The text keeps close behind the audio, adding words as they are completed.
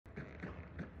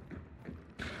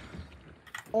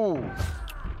Ooh.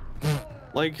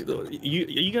 Like, are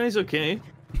you guys okay?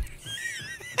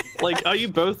 Like, are you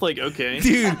both like okay?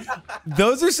 Dude,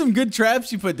 those are some good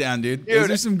traps you put down, dude. Those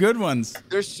are some good ones.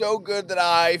 They're so good that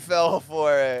I fell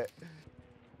for it.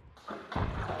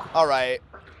 All right.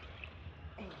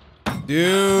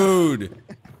 Dude.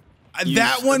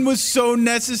 That one was so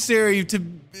necessary to...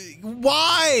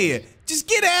 Why? Just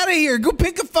get out of here. Go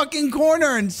pick a fucking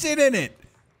corner and sit in it.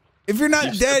 If you're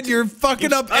not dead, you're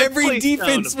fucking up every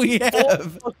defense we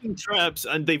have. 4 fucking traps,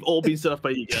 and they've all been set up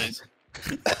by you guys.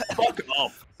 Fuck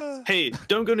off. Hey,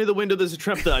 don't go near the window. There's a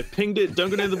trap there. I pinged it. Don't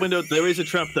go near the window. There is a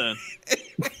trap there.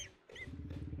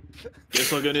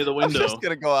 Guess I'll go near the window. I'm just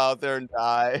gonna go out there and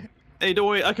die. Hey, don't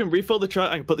worry. I can refill the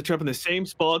trap. I can put the trap in the same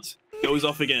spot. Goes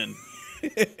off again.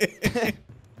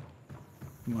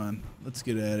 Come on, let's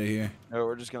get out of here. No,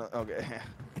 we're just gonna. Okay.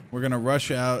 We're gonna rush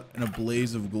out in a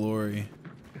blaze of glory.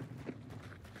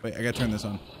 Wait, I gotta turn this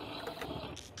on.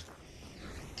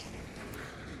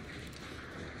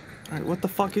 Alright, what the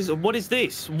fuck is... What is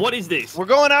this? What is this? We're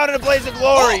going out in a blaze of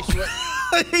glory.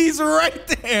 Oh! He's right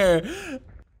there.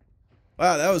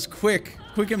 Wow, that was quick.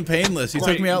 Quick and painless. He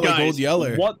took me out guys, like Old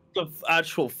Yeller. What the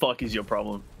actual fuck is your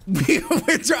problem?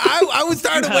 I was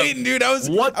tired of waiting, dude. I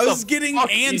was getting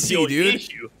antsy, dude.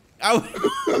 Issue?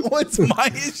 What's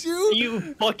my issue? Are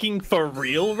you fucking for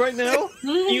real right now?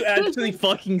 Are you actually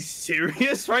fucking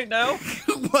serious right now?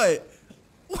 What?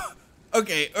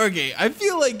 Okay. I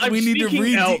feel like we need to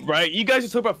read out, right? You guys are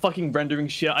talking about fucking rendering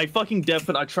shit. I fucking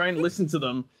deafen. I try and listen to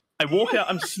them. I walk out.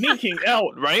 I'm sneaking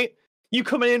out, right? You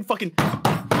come in, fucking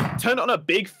turn on a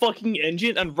big fucking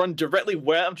engine and run directly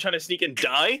where I'm trying to sneak and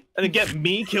die, and then get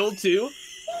me killed too.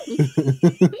 Do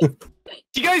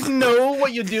you guys know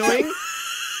what you're doing?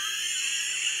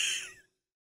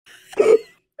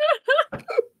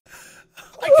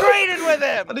 I traded with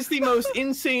him. That is the most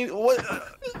insane. What?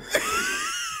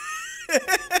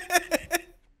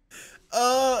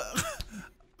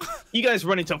 You guys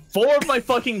run into 4 of my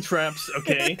fucking traps,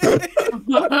 okay?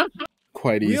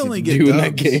 Quite easy We only to get do in dubs.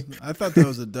 that game. I thought that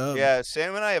was a dub. Yeah,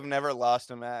 Sam and I have never lost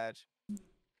a match.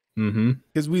 Mm-hmm.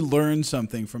 Because we learn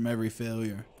something from every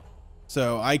failure.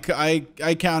 So I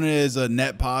count it as a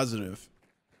net positive.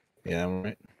 Yeah,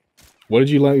 right. What did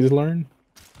you learn?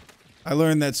 I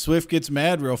learned that Swift gets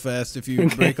mad real fast if you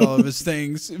break all of his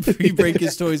things. If you break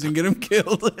his toys and get him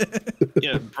killed.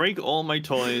 Yeah, break all my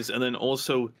toys and then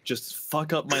also just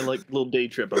fuck up my like little day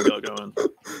trip I've got going.